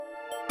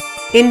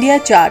India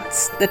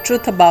Charts, the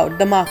truth about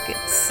the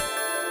markets.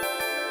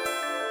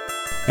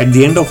 At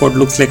the end of what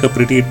looks like a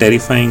pretty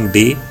terrifying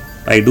day,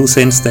 I do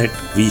sense that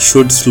we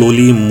should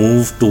slowly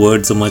move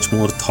towards a much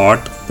more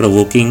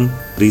thought-provoking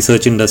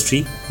research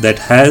industry that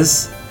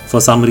has, for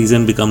some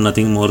reason, become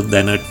nothing more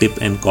than a tip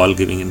and call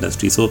giving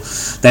industry. So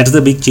that's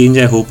the big change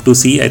I hope to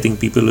see. I think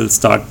people will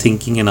start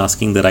thinking and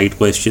asking the right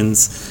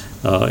questions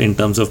in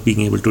terms of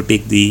being able to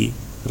take the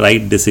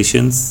right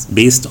decisions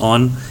based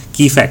on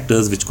key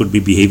factors which could be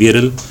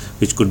behavioral,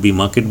 which could be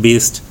market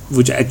based,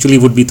 which actually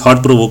would be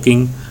thought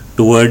provoking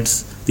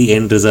towards the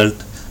end result,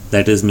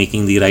 that is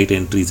making the right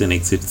entries and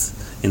exits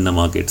in the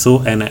market.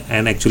 So and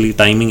actually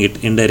timing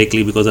it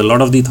indirectly, because a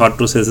lot of the thought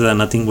processes are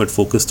nothing but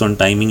focused on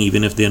timing,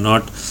 even if they are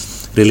not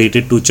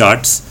related to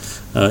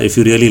charts. If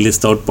you really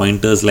list out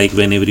pointers like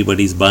when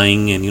everybody is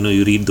buying, and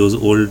you read those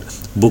old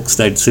books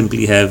that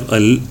simply have a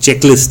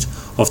checklist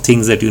of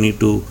things that you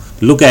need to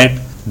look at,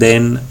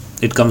 then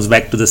it comes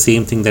back to the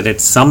same thing, that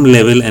at some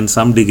level and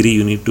some degree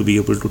you need to be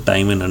able to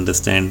time and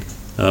understand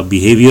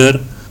behavior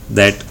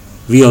that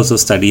we also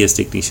study as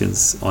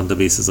technicians on the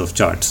basis of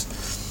charts.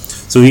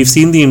 So we've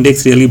seen the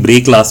index really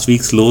break last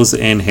week's lows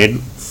and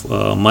head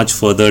much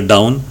further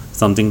down,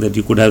 something that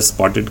you could have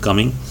spotted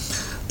coming.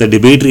 The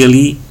debate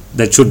really,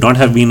 that should not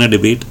have been a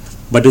debate,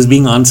 but is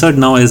being answered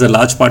now as a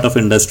large part of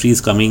industry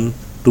is coming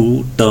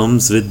to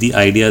terms with the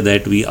idea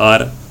that we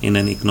are in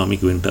an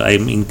economic winter. I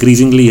am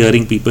increasingly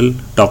hearing people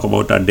talk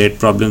about our debt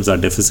problems, our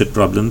deficit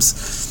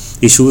problems,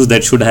 issues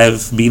that should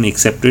have been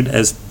accepted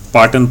as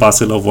part and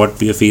parcel of what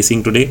we are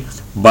facing today,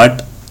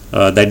 but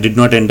that did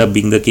not end up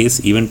being the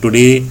case. Even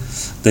today,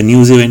 the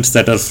news events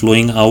that are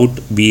flowing out,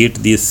 be it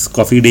this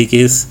coffee day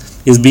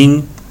case, is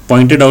being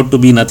pointed out to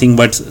be nothing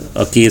but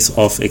a case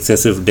of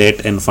excessive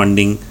debt and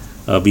funding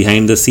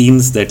behind the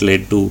scenes that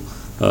led to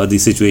the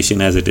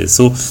situation as it is.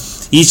 So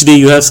each day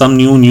you have some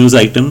new news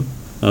item,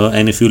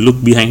 and if you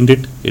look behind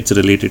it, it's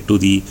related to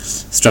the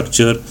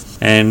structure,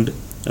 and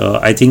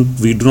I think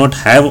we do not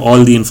have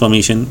all the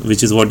information,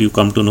 which is what you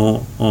come to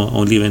know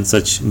only when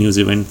such news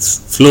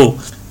events flow,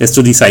 as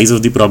to the size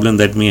of the problem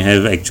that may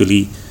have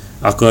actually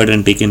occurred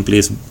and taken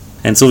place.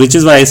 And so which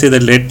is why I say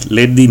that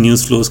let the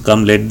news flows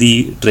come, let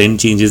the trend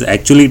changes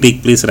actually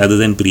take place rather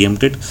than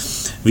preempt it.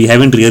 We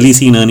haven't really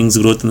seen earnings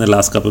growth in the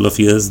last couple of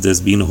years.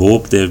 There's been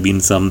hope, there have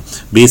been some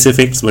base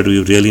effects, but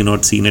we've really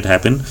not seen it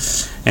happen.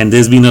 And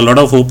there's been a lot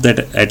of hope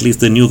that at least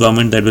the new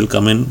government that will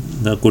come in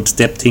could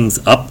step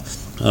things up,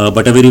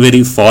 but a very,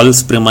 very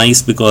false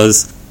premise,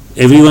 because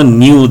everyone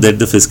knew that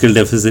the fiscal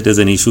deficit is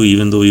an issue,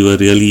 even though we were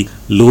really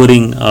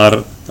lowering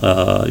our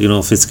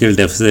fiscal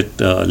deficit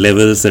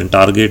levels and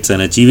targets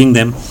and achieving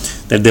them,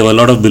 that there were a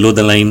lot of below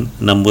the line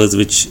numbers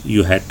which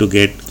you had to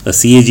get a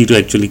CAG to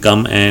actually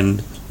come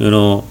and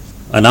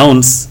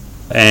announce.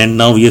 And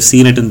now we have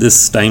seen it in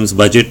this time's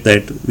budget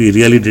that we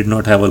really did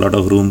not have a lot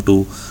of room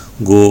to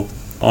go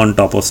on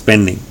top of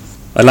spending.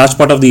 A large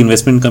part of the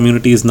investment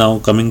community is now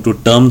coming to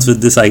terms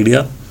with this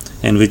idea,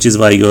 and which is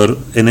why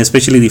and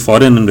especially the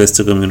foreign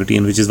investor community,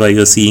 and which is why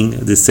you're seeing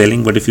this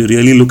selling. But if you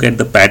really look at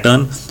the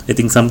pattern, I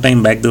think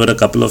sometime back there were a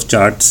couple of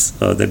charts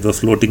that were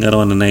floating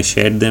around, and I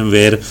shared them,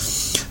 where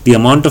the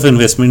amount of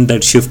investment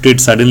that shifted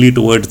suddenly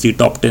towards the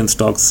top 10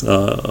 stocks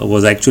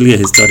was actually a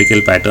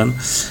historical pattern,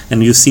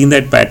 and you've seen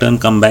that pattern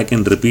come back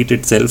and repeat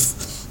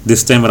itself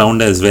this time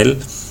around as well.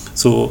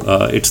 So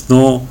it's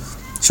no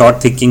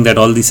short thinking that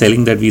all the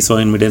selling that we saw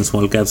in mid and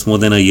small caps more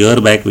than a year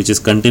back, which is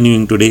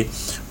continuing today,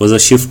 was a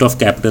shift of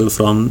capital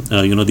from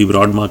the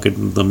broad market,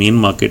 the main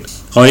market.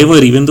 However,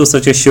 even though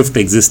such a shift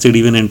existed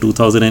even in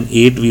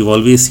 2008, we've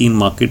always seen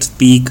markets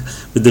peak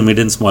with the mid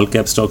and small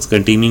cap stocks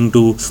continuing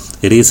to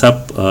race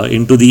up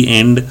into the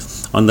end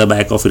on the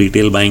back of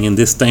retail buying. And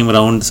this time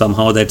around,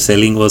 somehow that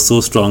selling was so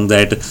strong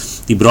that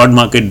the broad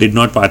market did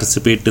not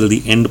participate till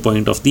the end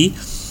point of the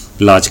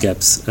large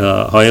caps.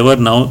 However,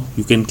 now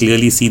you can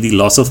clearly see the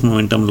loss of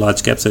momentum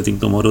large caps. I think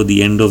tomorrow,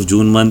 the end of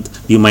June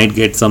month, you might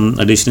get some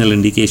additional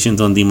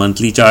indications on the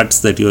monthly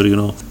charts that you're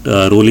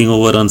rolling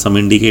over on some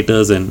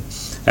indicators and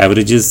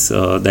averages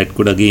that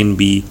could again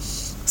be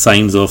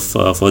signs of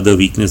further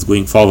weakness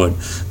going forward.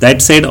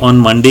 That said, on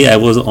Monday I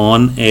was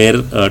on air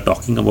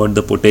talking about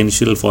the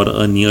potential for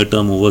a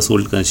near-term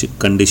oversold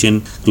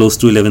condition close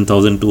to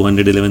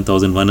 11,200,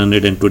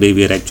 11,100, and today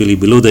we are actually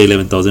below the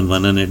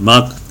 11,100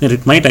 mark, and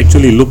it might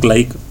actually look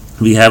like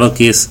we have a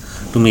case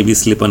to maybe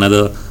slip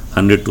another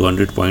 100 to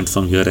 100 points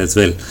from here as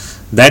well.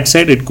 That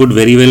said, it could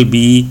very well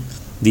be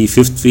the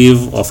fifth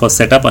wave of a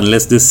setup,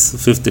 unless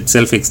this fifth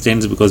itself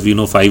extends, because we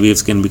know 5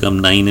 waves can become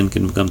 9 and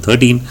can become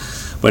 13.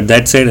 But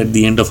that said, at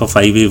the end of a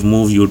 5-wave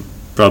move, you'd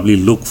probably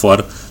look for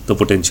the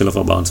potential of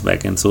a bounce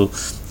back. And so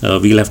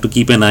we'll have to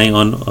keep an eye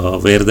on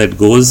where that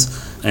goes.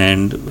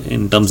 And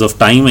in terms of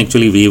time,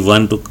 actually wave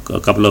 1 took a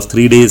couple of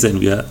 3 days, and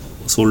we are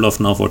sold off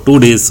now for 2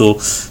 days. So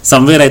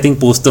somewhere I think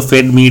post the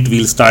Fed meet,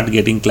 we'll start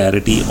getting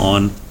clarity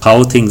on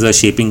how things are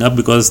shaping up,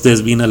 because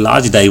there's been a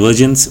large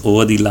divergence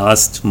over the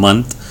last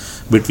month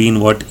between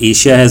what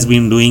Asia has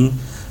been doing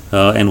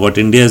and what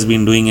India has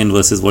been doing and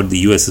versus what the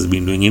US has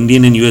been doing.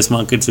 Indian and US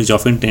markets, which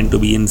often tend to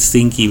be in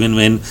sync even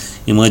when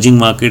emerging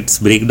markets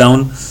break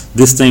down,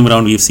 this time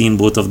around we've seen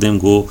both of them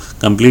go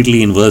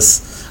completely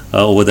inverse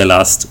over the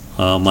last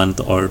month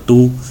or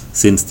two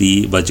since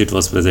the budget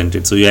was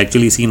presented. So you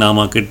actually see our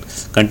market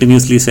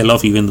continuously sell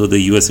off even though the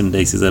US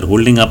indices are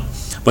holding up.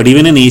 But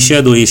even in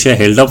Asia, though Asia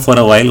held up for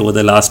a while, over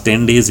the last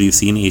 10 days we've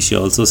seen Asia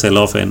also sell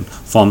off and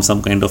form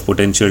some kind of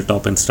potential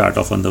top and start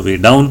off on the way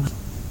down.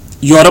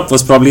 Europe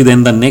was probably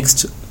then the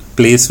next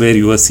place where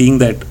you were seeing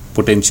that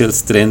potential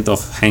strength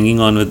of hanging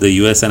on with the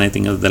US, and I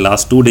think the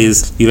last 2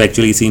 days we've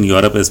actually seen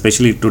Europe,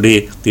 especially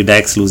today, the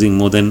DAX losing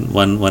more than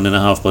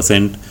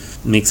 1.5%,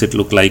 makes it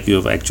look like you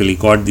have actually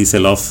got the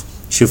sell-off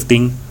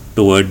shifting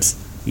towards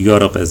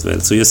Europe as well.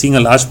 So you're seeing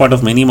a large part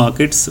of many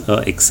markets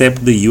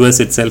except the US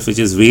itself, which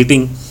is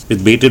waiting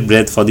with bated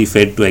breath for the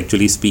Fed to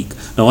actually speak.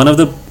 Now, one of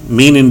the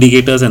main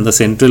indicators and the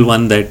central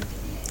one that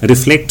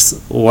reflects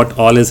what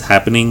all is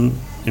happening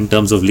in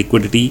terms of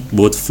liquidity,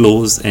 both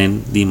flows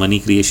and the money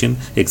creation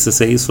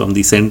exercise from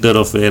the center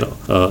of where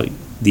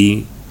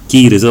the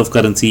key reserve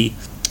currency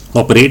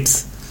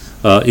operates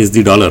is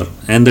the dollar.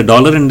 And the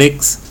dollar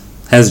index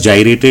has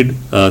gyrated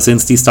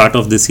since the start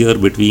of this year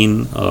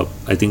between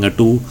I think a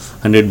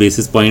 200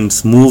 basis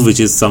points move, which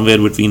is somewhere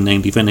between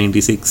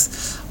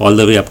 95-96 all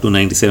the way up to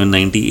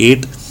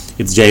 97-98.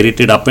 It's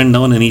gyrated up and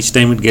down, and each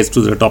time it gets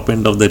to the top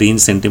end of the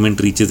range,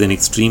 sentiment reaches an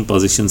extreme,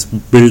 positions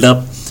build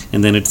up,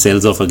 and then it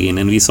sells off again.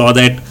 And we saw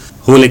that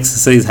whole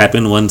exercise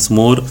happen once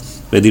more,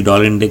 where the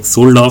dollar index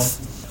sold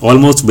off,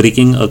 almost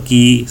breaking a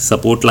key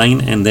support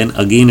line, and then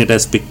again it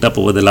has picked up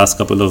over the last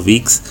couple of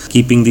weeks,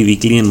 keeping the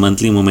weekly and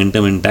monthly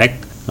momentum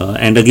intact.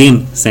 And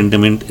again,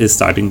 sentiment is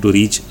starting to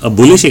reach a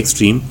bullish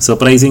extreme.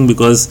 Surprising,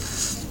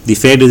 because the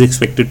Fed is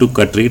expected to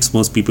cut rates.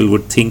 Most people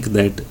would think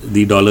that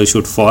the dollar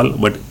should fall,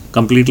 but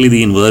completely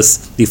the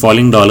inverse. The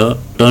falling dollar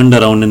turned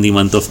around in the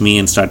month of May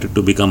and started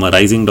to become a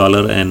rising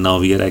dollar, and now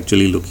we are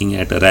actually looking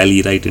at a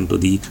rally right into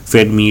the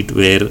Fed meet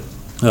where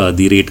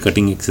the rate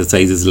cutting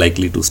exercise is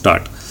likely to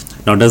start.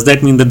 Now, does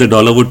that mean that the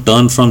dollar would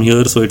turn from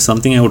here? So it's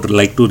something I would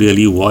like to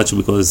really watch,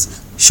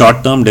 because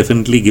short term,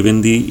 definitely given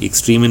the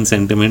extreme in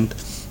sentiment,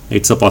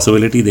 it's a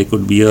possibility there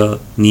could be a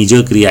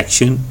knee-jerk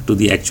reaction to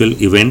the actual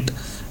event,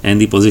 and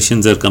the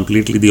positions are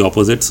completely the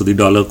opposite. So the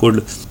dollar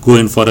could go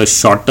in for a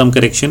short-term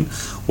correction.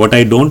 What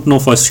I don't know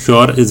for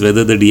sure is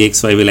whether the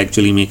DXY will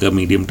actually make a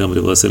medium-term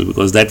reversal,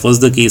 because that was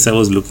the case I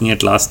was looking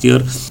at last year.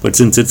 But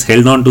since it's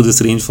held on to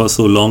this range for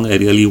so long, I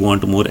really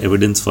want more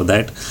evidence for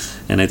that.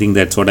 And I think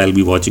that's what I'll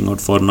be watching out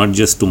for, not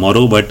just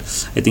tomorrow, but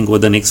I think over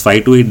the next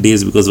 5 to 8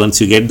 days, because once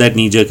you get that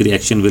knee-jerk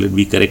reaction, will it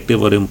be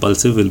corrective or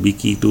impulsive, will be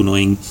key to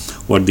knowing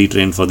what the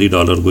trend for the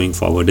dollar going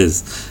forward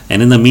is.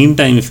 And in the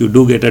meantime, if you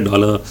do get a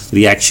dollar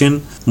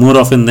reaction, more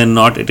often than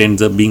not, it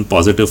ends up being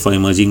positive for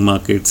emerging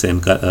markets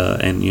and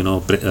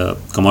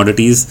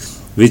commodities,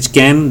 which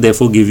can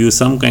therefore give you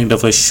some kind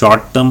of a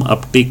short-term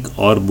uptick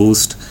or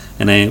boost.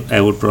 And I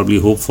would probably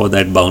hope for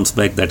that bounce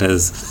back that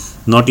has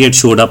not yet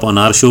showed up on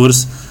our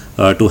shores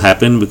to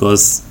happen,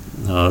 because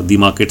the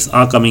markets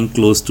are coming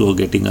close to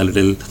getting a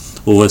little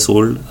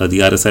oversold. The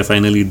RSI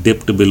finally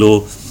dipped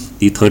below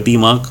the 30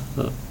 mark.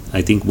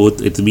 I think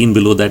both it's been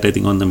below that, I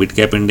think, on the mid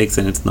cap index,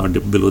 and it's not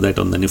dipped below that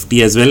on the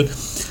Nifty as well,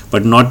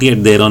 but not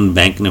yet there on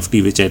Bank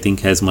Nifty, which I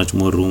think has much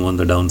more room on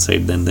the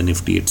downside than the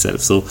Nifty itself.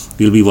 So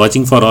we'll be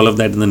watching for all of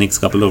that in the next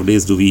couple of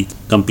days. Do we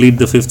complete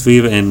the fifth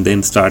wave and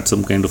then start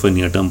some kind of a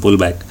near-term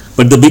pullback?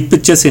 But the big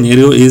picture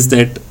scenario is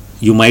that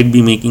you might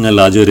be making a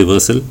larger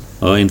reversal.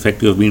 In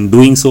fact, you have been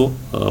doing so,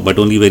 but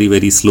only very,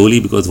 very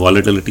slowly, because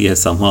volatility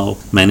has somehow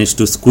managed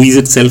to squeeze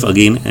itself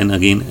again and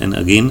again and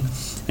again,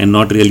 and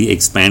not really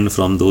expand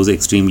from those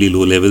extremely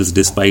low levels,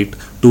 despite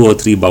 2 or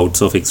 3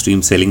 bouts of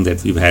extreme selling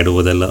that we've had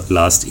over the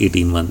last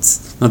 18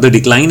 months. Now, the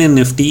decline in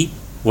Nifty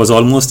was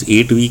almost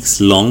 8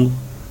 weeks long,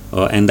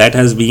 and that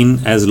has been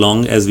as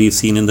long as we've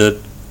seen in the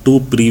 2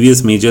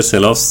 previous major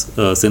sell-offs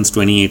since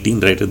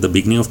 2018, right at the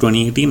beginning of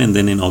 2018 and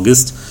then in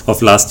August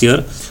of last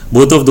year.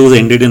 Both of those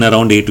ended in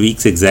around 8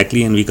 weeks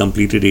exactly, and we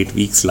completed 8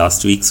 weeks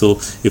last week. So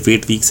if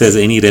 8 weeks has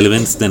any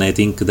relevance, then I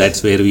think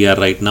that's where we are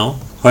right now.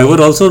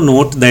 However, also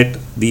note that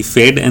the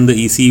Fed and the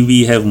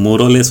ECB have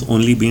more or less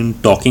only been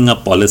talking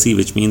up policy,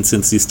 which means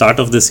since the start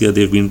of this year,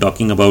 they've been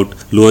talking about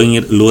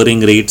lowering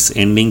rates,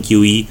 ending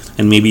QE,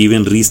 and maybe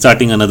even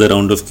restarting another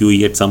round of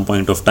QE at some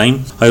point of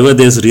time. However,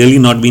 there's really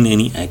not been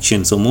any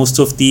action. So most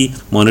of the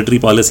monetary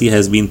policy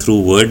has been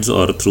through words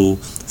or through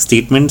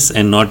statements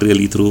and not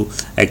really through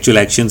actual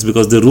actions,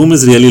 because the room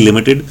is really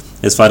limited.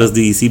 As far as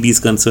the ECB is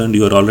concerned,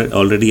 you are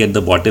already at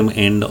the bottom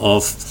end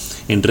of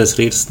interest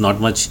rates, not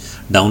much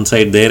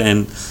downside there,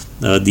 and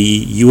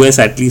the US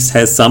at least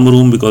has some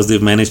room, because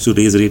they've managed to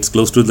raise rates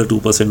close to the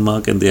 2%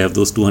 mark, and they have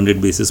those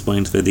 200 basis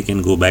points where they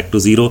can go back to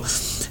zero,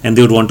 and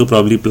they would want to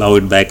probably plow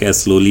it back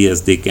as slowly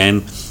as they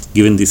can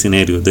given the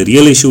scenario. The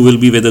real issue will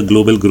be whether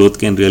global growth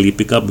can really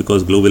pick up,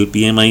 because global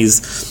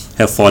PMIs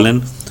have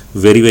fallen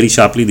very, very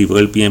sharply. The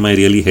world PMI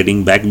really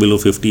heading back below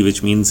 50,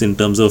 which means in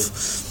terms of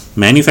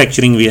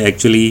manufacturing we are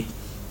actually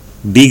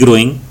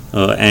degrowing,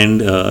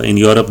 and in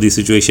Europe the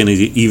situation is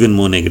even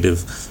more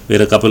negative,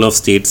 where a couple of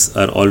states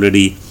are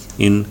already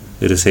in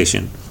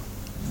recession.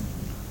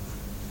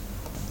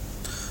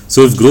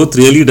 So if growth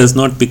really does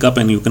not pick up,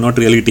 and you cannot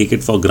really take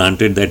it for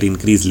granted that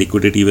increased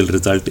liquidity will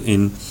result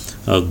in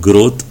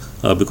growth,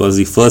 because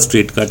the first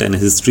rate cut, and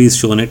history has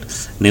shown it,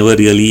 never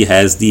really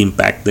has the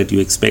impact that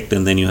you expect,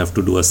 and then you have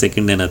to do a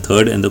second and a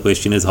third, and the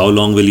question is how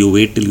long will you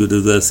wait till you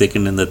do the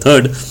second and the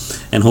third,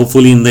 and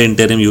hopefully in the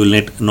interim you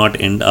will not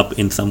end up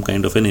in some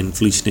kind of an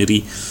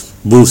inflationary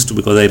boost.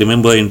 Because I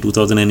remember in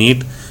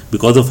 2008,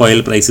 because of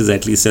oil prices,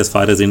 at least as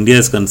far as India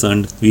is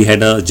concerned, we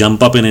had a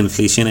jump up in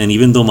inflation, and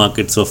even though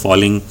markets were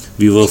falling,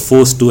 we were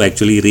forced to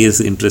actually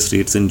raise interest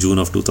rates in June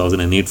of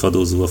 2008, for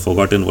those who have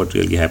forgotten what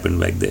really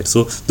happened back there.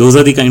 So those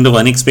are the kind of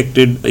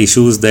unexpected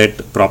issues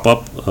that prop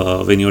up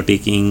when you're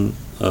taking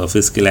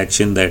fiscal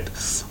action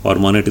or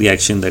monetary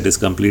action that is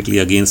completely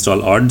against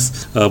all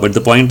odds. But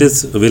the point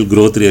is, will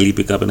growth really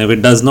pick up? And if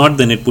it does not,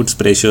 then it puts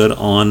pressure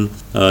on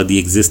the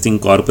existing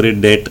corporate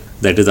debt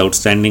that is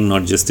outstanding,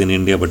 not just in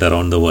India but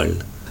around the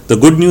world. The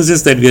good news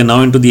is that we are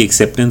now into the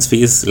acceptance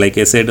phase. Like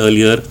I said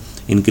earlier,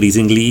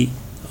 increasingly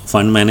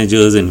fund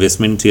managers,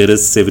 investment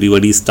theorists,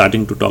 everybody is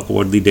starting to talk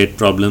about the debt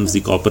problems,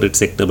 the corporate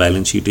sector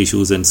balance sheet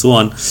issues, and so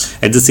on.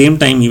 At the same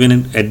time,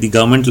 even at the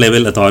government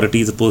level,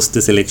 authorities post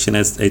this election,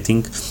 as I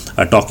think,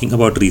 are talking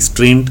about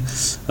restraint.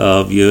 We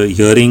are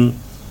hearing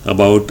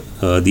about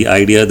the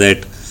idea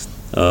that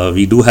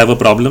we do have a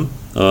problem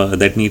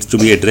that needs to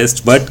be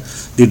addressed, but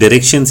the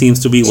direction seems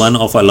to be one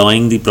of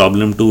allowing the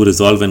problem to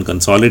resolve and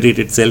consolidate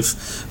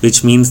itself,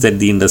 which means that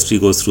the industry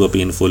goes through a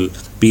painful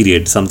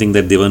period, something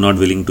that they were not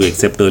willing to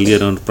accept earlier,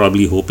 and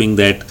probably hoping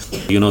that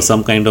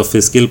some kind of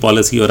fiscal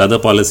policy or other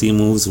policy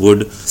moves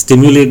would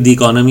stimulate the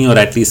economy, or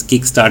at least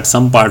kickstart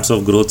some parts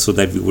of growth so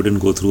that we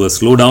wouldn't go through a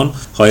slowdown.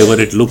 However,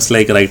 it looks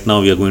like right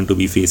now we are going to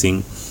be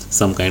facing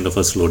some kind of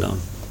a slowdown.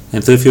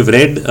 And so if you've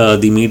read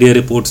the media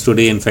reports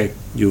today, in fact,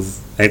 you've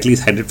at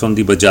least had it from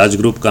the Bajaj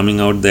Group coming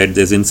out that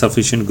there's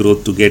insufficient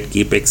growth to get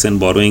capex and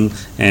borrowing,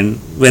 and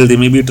well, they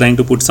may be trying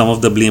to put some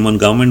of the blame on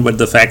government, but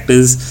the fact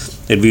is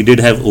that we did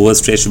have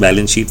overstretched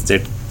balance sheets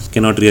that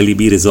cannot really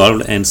be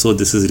resolved, and so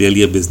this is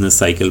really a business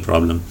cycle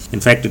problem. In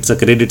fact, it's a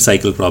credit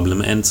cycle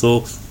problem, and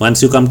so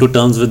once you come to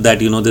terms with that,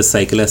 this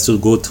cycle has to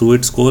go through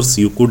its course.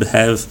 You could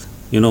have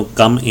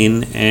come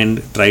in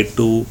and try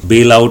to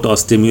bail out or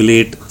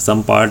stimulate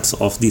some parts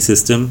of the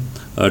system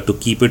to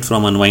keep it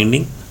from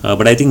unwinding.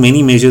 But I think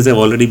many measures have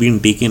already been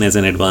taken as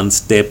an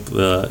advanced step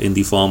in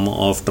the form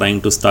of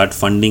trying to start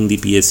funding the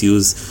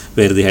PSUs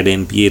where they had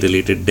NPA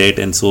related debt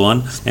and so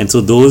on. And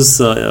so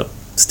those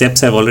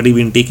steps have already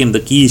been taken. The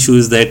key issue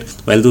is that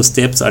while those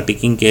steps are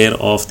taking care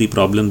of the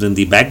problems in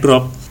the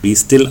backdrop, we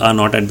still are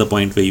not at the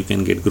point where you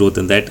can get growth,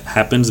 and that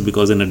happens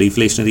because in a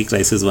deflationary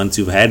crisis, once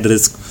you've had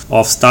risk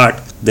of start,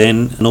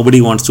 then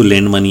nobody wants to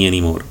lend money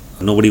anymore.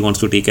 Nobody wants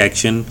to take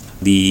action.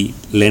 The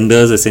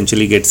lenders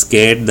essentially get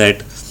scared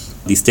that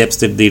the steps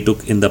that they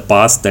took in the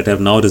past that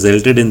have now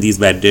resulted in these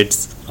bad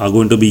debts are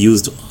going to be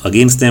used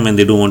against them, and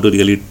they don't want to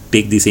really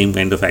take the same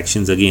kind of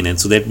actions again, and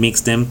so that makes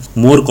them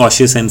more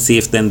cautious and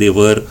safe than they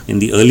were in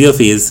the earlier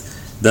phase,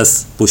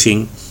 thus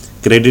pushing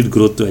credit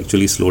growth to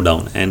actually slow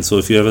down. And so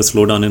if you have a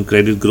slowdown in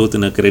credit growth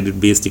in a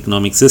credit based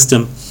economic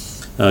system,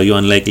 you're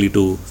unlikely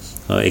to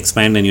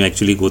expand, and you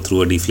actually go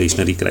through a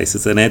deflationary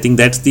crisis. And I think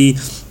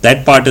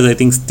that part is, I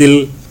think,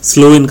 still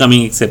slow in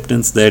coming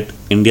acceptance that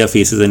India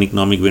faces an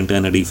economic winter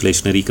and a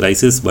deflationary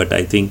crisis, but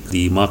I think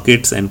the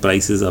markets and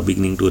prices are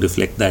beginning to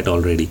reflect that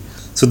already.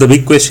 So the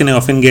big question I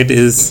often get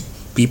is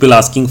people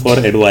asking for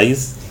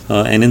advice,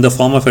 and in the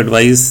form of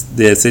advice,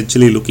 they're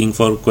essentially looking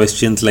for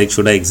questions like,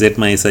 should I exit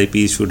my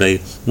SIPs, should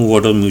I move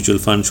out of mutual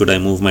funds, should I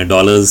move my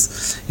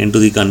dollars into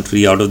the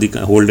country,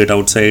 hold it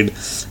outside,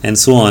 and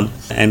so on.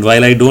 And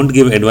while I don't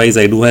give advice,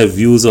 I do have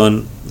views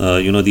on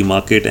the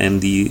market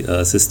and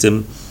the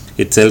system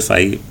itself.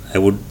 I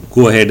would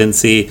go ahead and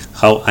say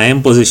how I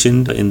am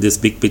positioned in this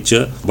big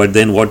picture, but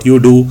then what you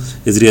do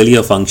is really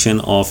a function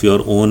of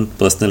your own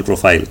personal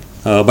profile.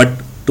 But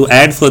to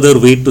add further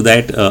weight to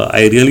that,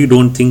 I really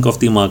don't think of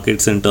the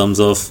markets in terms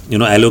of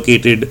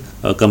allocated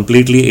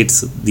completely.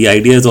 The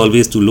idea is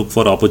always to look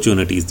for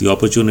opportunities. The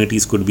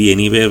opportunities could be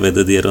anywhere,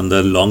 whether they are on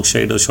the long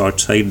side or short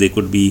side. They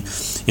could be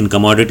in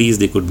commodities,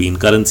 they could be in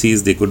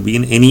currencies, they could be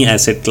in any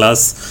asset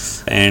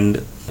class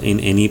and in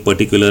any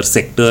particular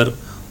sector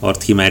or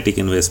thematic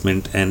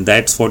investment, and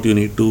that's what you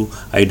need to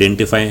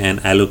identify and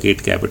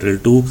allocate capital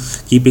to,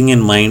 keeping in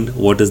mind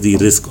what is the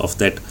risk of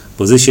that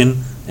position,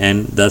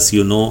 and thus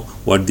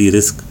what the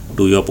risk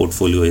to your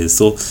portfolio is.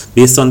 So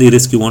based on the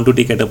risk you want to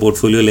take at a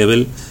portfolio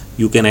level,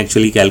 you can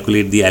actually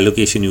calculate the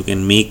allocation you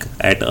can make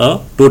at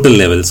a total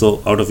level.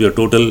 So out of your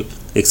total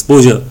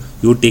exposure,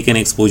 you take an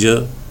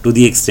exposure to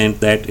the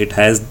extent that it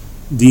has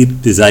the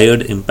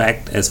desired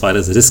impact as far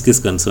as risk is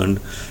concerned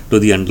to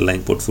the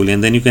underlying portfolio.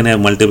 And then you can have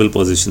multiple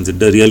positions.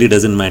 It really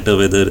doesn't matter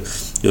whether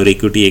your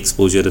equity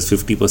exposure is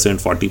 50%,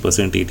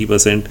 40%,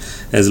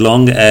 80%, as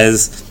long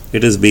as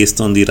it is based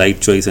on the right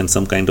choice and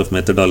some kind of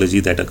methodology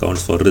that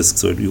accounts for risk.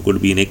 So you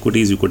could be in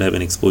equities, you could have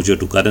an exposure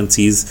to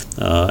currencies,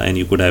 and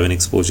you could have an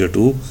exposure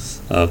to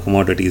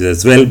commodities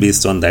as well,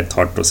 based on that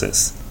thought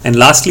process. And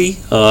lastly,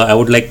 I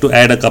would like to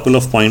add a couple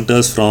of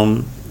pointers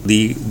from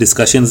the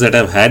discussions that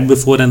I've had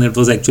before, and it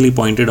was actually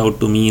pointed out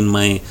to me in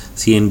my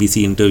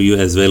CNBC interview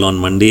as well on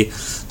Monday,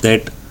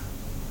 that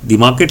the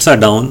markets are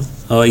down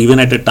even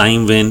at a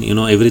time when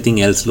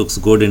everything else looks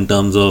good in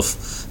terms of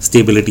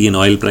stability in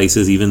oil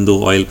prices. Even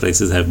though oil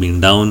prices have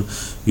been down,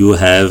 you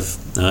have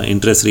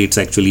interest rates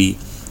actually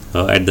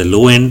at the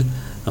low end,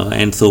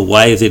 and so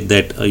why is it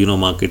that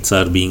markets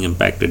are being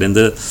impacted? And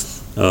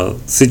the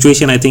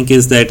situation, I think,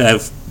 is that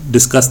I've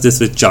discussed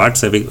this with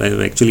charts. I've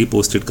actually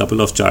posted a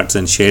couple of charts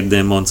and shared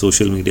them on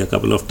social media a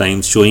couple of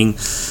times, showing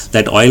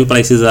that oil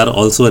prices are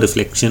also a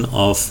reflection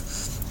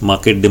of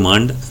market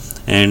demand.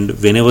 And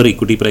whenever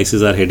equity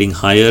prices are heading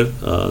higher,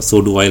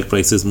 so do oil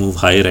prices move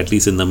higher, at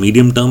least in the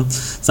medium term.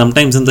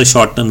 Sometimes in the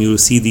short term, you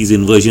see these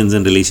inversions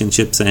and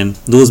relationships, and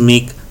those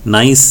make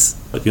nice,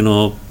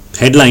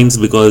 headlines,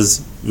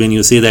 because when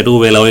you say that, oh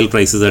well, oil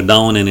prices are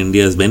down and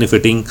India is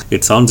benefiting,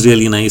 it sounds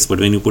really nice. But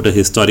when you put a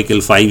historical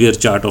 5-year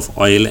chart of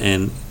oil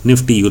and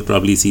Nifty, you'll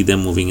probably see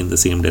them moving in the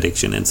same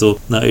direction. And so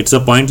it's a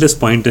pointless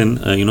point in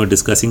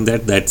discussing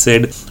that. That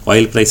said,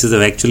 oil prices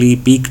have actually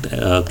peaked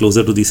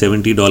closer to the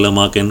 $70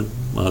 mark and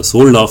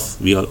sold off.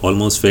 We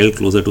almost fell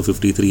closer to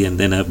 53 and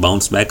then have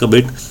bounced back a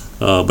bit.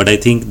 But I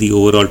think the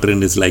overall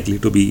trend is likely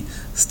to be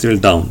still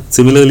down.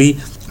 Similarly,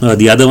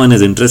 the other one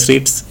is interest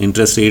rates.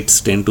 Interest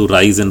rates tend to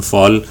rise and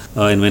fall,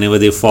 and whenever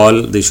they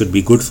fall, they should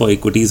be good for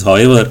equities.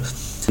 However,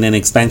 in an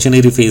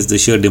expansionary phase, the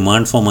sheer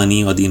demand for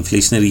money or the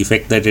inflationary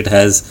effect that it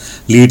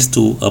has leads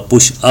to a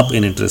push up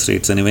in interest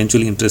rates, and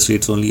eventually interest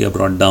rates only are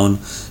brought down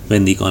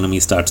when the economy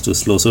starts to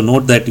slow. So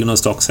note that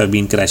stocks have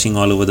been crashing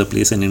all over the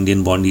place, and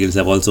Indian bond yields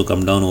have also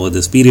come down over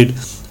this period.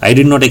 I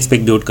did not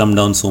expect they would come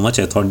down so much.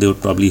 I thought they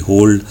would probably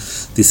hold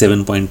the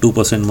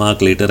 7.2%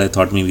 mark. Later I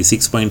thought maybe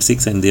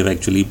 6.6, and they've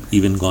actually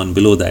even gone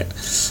below that.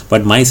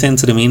 But my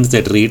sense remains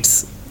that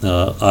rates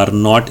are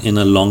not in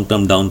a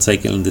long-term down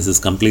cycle, and this is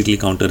completely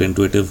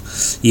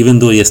counterintuitive. Even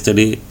though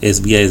yesterday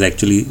SBI has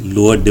actually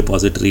lowered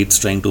deposit rates,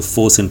 trying to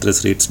force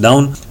interest rates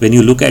down, when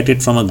you look at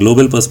it from a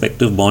global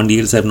perspective, bond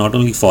yields have not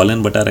only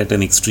fallen but are at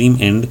an extreme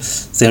end.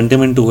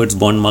 Sentiment towards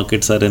bond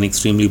markets are an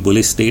extremely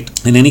bullish state,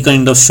 and any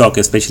kind of shock,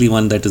 especially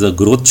one that is a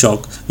growth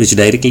shock, which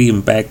directly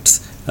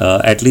impacts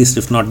at least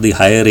if not the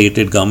higher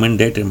rated government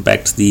debt,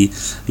 impacts the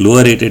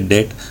lower rated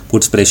debt,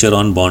 puts pressure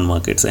on bond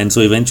markets. And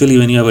so eventually,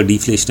 when you have a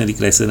deflationary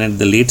crisis, and at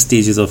the late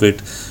stages of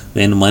it,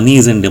 when money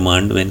is in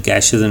demand, when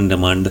cash is in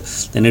demand,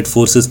 then it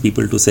forces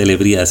people to sell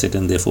every asset,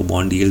 and therefore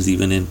bond yields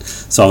even in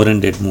sovereign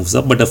debt moves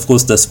up. But of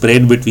course, the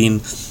spread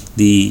between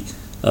the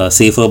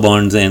safer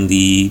bonds and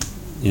the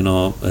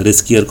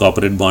riskier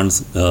corporate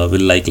bonds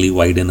will likely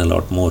widen a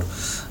lot more.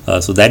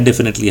 So that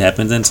definitely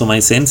happens, and so my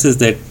sense is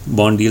that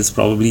bond yields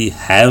probably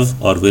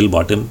have or will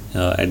bottom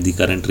at the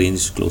current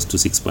range, close to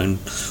 6.4,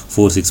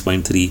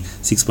 6.3,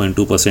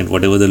 6.2%,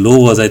 whatever the low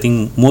was. I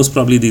think most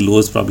probably the low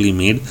is probably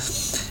made.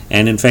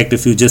 And in fact,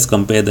 if you just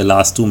compare the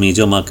last two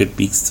major market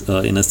peaks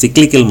in a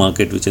cyclical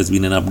market, which has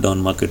been an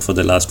up-down market for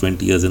the last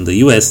 20 years in the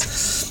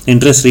US,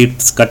 interest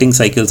rates cutting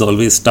cycles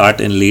always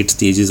start in late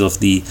stages of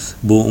the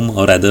boom,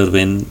 or rather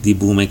when the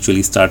boom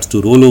actually starts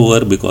to roll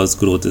over, because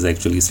growth is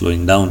actually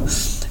slowing down.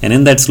 And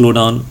in that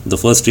slowdown, the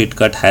first rate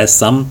cut has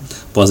some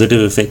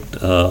positive effect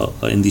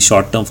in the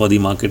short term for the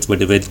markets,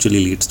 but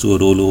eventually leads to a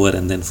rollover,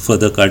 and then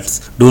further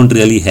cuts don't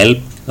really help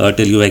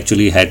till you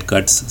actually had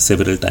cuts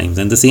several times.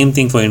 And the same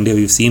thing for India.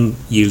 We've seen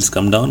yields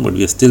come down, but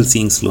we are still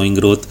seeing slowing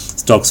growth,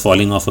 stocks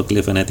falling off a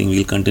cliff, and I think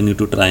we'll continue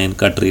to try and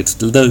cut rates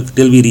till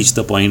we reach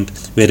the point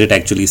where it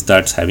actually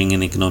starts having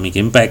an economic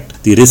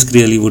impact. The risk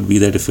really would be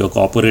that if your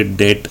corporate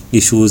debt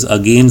issues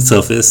again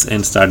surface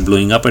and start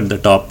blowing up at the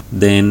top,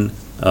 then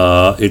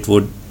it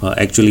would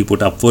actually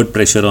put upward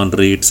pressure on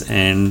rates,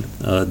 and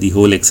the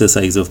whole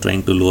exercise of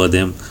trying to lower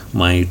them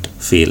might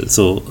fail.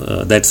 So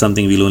that's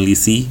something we'll only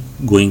see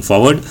going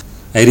forward.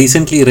 I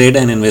recently read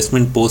an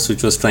investment post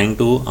which was trying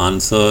to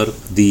answer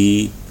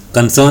the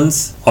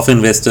concerns of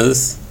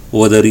investors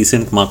over the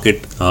recent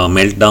market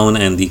meltdown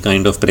and the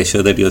kind of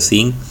pressure that you're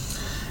seeing.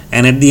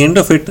 And at the end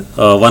of it,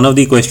 one of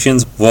the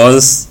questions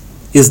was,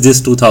 is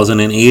this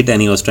 2008? And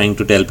he was trying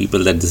to tell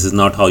people that this is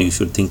not how you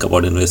should think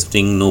about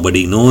investing.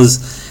 Nobody knows.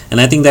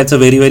 And I think that's a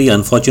very, very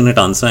unfortunate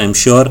answer. I'm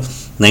sure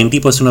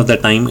 90% of the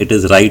time it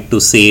is right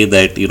to say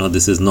that,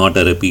 this is not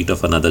a repeat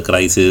of another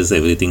crisis.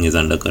 Everything is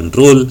under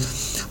control.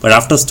 But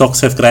after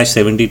stocks have crashed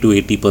 70 to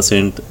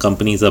 80%,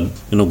 companies are,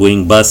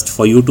 going bust.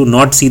 For you to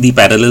not see the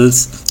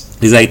parallels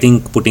is, I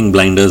think, putting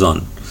blinders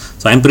on.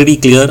 So I'm pretty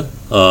clear.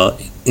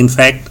 In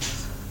fact,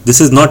 This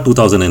is not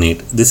 2008.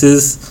 This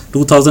is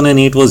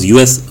 2008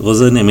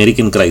 was an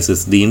American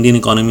crisis. The Indian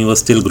economy was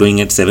still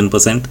growing at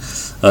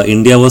 7%.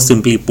 India was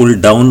simply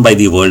pulled down by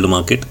the world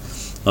market,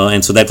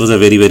 and so that was a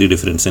very, very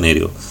different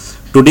scenario.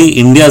 Today,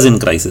 India is in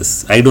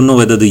crisis. I don't know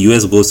whether the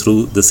US goes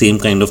through the same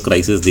kind of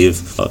crisis.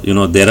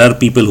 There are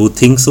people who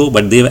think so,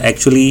 but they've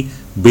actually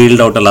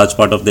bailed out a large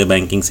part of their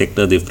banking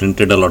sector. They've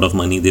printed a lot of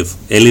money. They've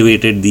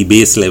elevated the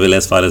base level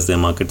as far as their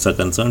markets are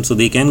concerned. So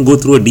they can go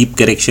through a deep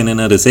correction in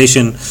a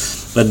recession,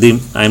 but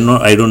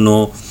I don't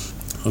know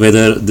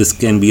whether this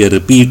can be a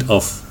repeat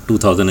of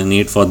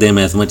 2008 for them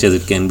as much as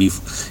it can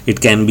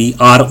be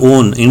our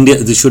own India.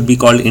 This should be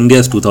called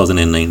India's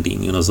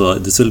 2019. So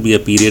this will be a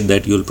period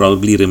that you'll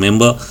probably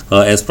remember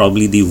as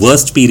probably the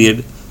worst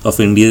period of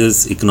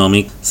India's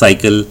economic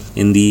cycle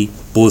in the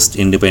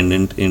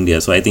post-independent India.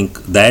 So I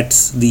think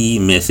that's the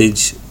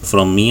message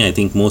from me. I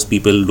think most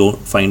people don't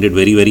find it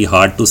very, very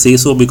hard to say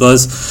so,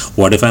 because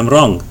what if I'm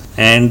wrong?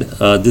 And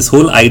this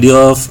whole idea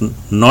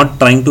of not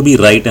trying to be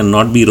right and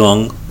not be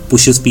wrong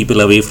pushes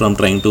people away from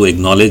trying to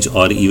acknowledge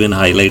or even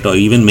highlight or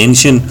even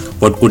mention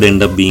what could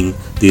end up being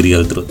the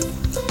real truth.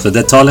 So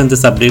that's all in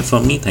this update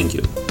from me. Thank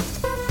you.